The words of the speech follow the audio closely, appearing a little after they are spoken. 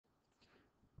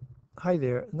Hi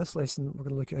there, in this lesson we're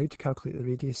going to look at how to calculate the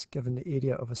radius given the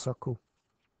area of a circle.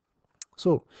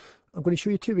 So I'm going to show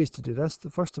you two ways to do this, the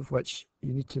first of which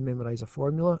you need to memorise a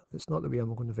formula. It's not the way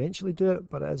I'm going to eventually do it,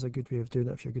 but it is a good way of doing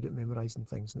it if you're good at memorising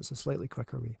things, and it's a slightly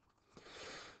quicker way.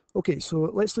 Okay,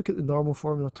 so let's look at the normal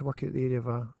formula to work out the area of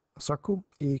a circle,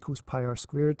 a equals pi r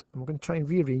squared, and we're going to try and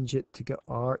rearrange it to get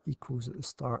r equals at the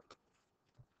start.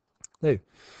 Now,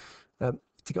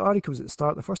 to get r equals at the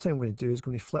start, the first thing I'm going to do is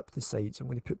going to flip the sides. I'm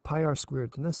going to put pi r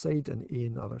squared on this side and a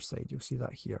on the other side. You'll see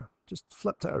that here. Just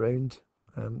flipped it around.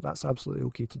 That's absolutely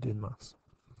okay to do in maths.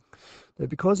 Now,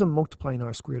 because I'm multiplying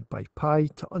r squared by pi,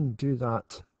 to undo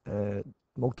that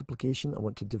multiplication, I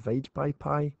want to divide by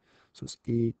pi. So it's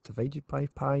a divided by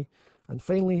pi. And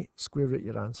finally, square root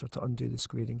your answer to undo the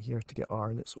squaring here to get r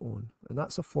on its own. And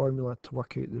that's a formula to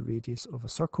work out the radius of a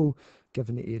circle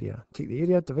given the area. Take the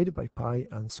area divided by pi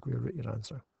and square root your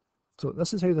answer. So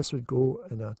this is how this would go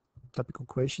in a typical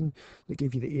question that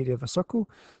gave you the area of a circle.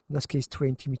 In this case,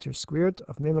 20 meters squared.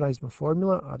 I've memorized my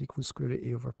formula, r equals square root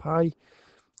a over pi.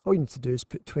 All you need to do is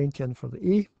put 20 in for the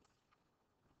a,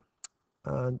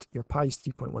 and your pi is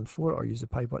 3.14, or use the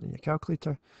pi button in your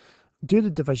calculator. Do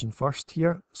the division first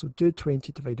here, so do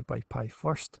 20 divided by pi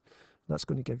first. That's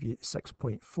going to give you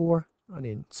 6.4, and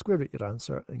then square root your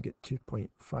answer and get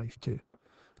 2.52.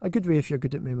 A good way if you're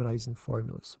good at memorising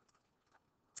formulas.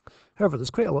 However, there's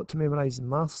quite a lot to memorise in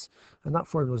maths, and that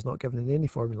formula is not given in any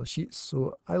formula sheets,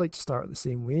 so I like to start the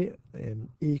same way. A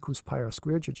equals pi r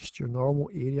squared, just your normal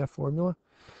area formula,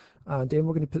 and then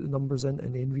we're going to put the numbers in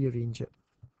and then rearrange it.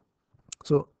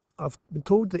 So I've been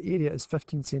told the area is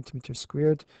 15 centimeters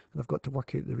squared, and I've got to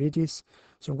work out the radius.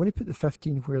 So I'm going to put the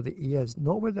 15 where the a is,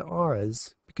 not where the r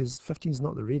is, because 15 is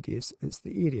not the radius, it's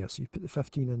the area. So you put the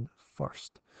 15 in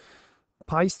first.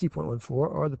 Pi is 3.14,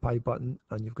 or the pi button,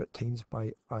 and you've got times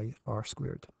by r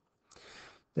squared.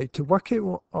 Now, to work out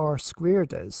what r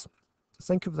squared is,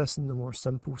 think of this in the more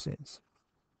simple sense.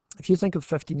 If you think of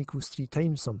 15 equals 3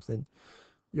 times something,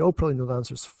 you all probably know the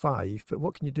answer is 5, but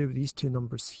what can you do with these two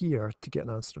numbers here to get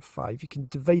an answer of 5? You can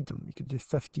divide them. You can do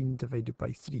 15 divided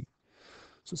by 3.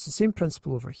 So it's the same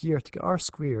principle over here. To get r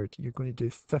squared, you're going to do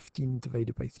 15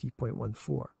 divided by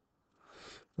 3.14.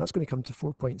 That's going to come to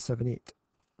 4.78.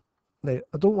 Now,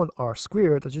 I don't want r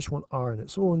squared, I just want r on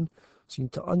its own, so you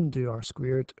need to undo r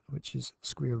squared, which is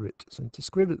square root. So I need to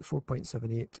square root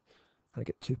 4.78, and I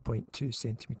get 2.2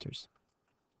 centimeters.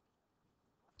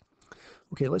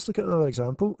 Okay, let's look at another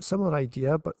example. Similar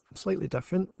idea, but slightly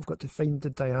different. We've got to find the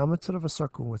diameter of a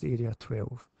circle with area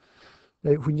 12.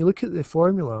 Now, when you look at the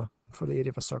formula for the area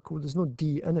of a circle, there's no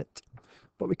d in it,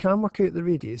 but we can work out the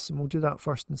radius, and we'll do that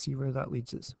first and see where that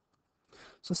leads us.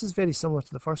 So this is very similar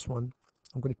to the first one.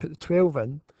 I'm going to put the 12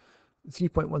 in,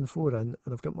 3.14 in, and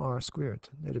I've got my r squared.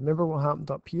 Now remember what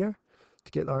happened up here?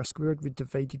 To get the r squared, we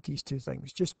divided these two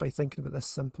things just by thinking about this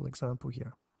simple example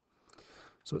here.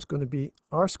 So it's going to be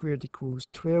r squared equals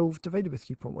 12 divided by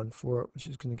 3.14, which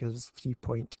is going to give us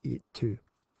 3.82.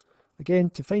 Again,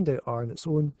 to find out r on its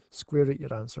own, square root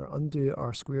your answer. Undo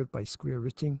r squared by square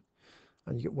rooting,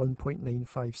 and you get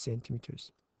 1.95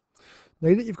 centimeters.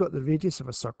 Now that you've got the radius of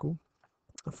a circle,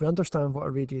 if we understand what a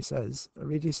radius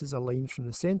is a line from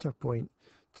the centre point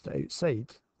to the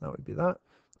outside. That would be that.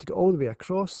 To get all the way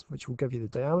across, which will give you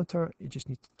the diameter, you just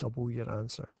need to double your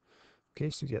answer. Okay,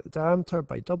 so you get the diameter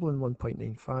by doubling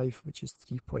 1.95, which is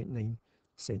 3.9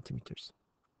 centimeters.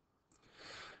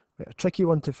 Right, a tricky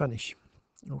one to finish.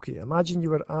 Okay, imagine you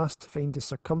were asked to find the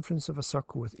circumference of a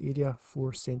circle with area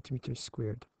 4 centimeters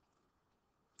squared.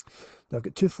 Now I've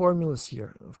got two formulas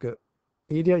here. I've got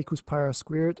area equals pi r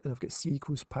squared, and I've got c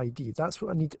equals pi d. That's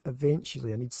what I need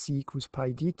eventually. I need c equals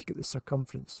pi d to get the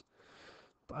circumference.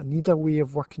 But I need a way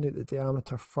of working out the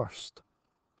diameter first,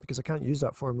 because I can't use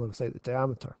that formula without the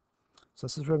diameter. So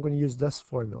this is where I'm going to use this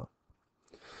formula.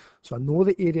 So I know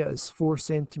the area is 4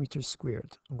 centimeters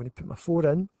squared. I'm going to put my 4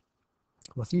 in,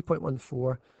 my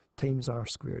 3.14 times r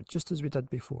squared, just as we did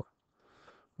before.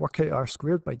 Work out r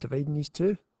squared by dividing these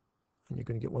two, and you're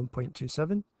going to get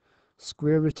 1.27.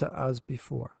 Square root it as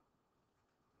before.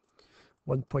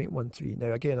 1.13.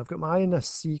 Now again, I've got my I in this,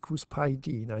 c equals pi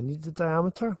d. Now I need the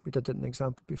diameter. We did it in the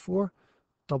example before.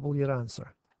 Double your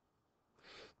answer.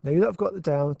 Now that I've got the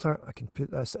diameter, I can put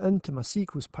this into my c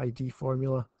equals pi d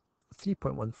formula,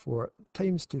 3.14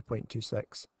 times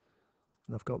 2.26,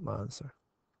 and I've got my answer.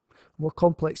 A more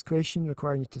complex question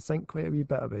requiring you to think quite a wee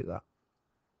bit about that.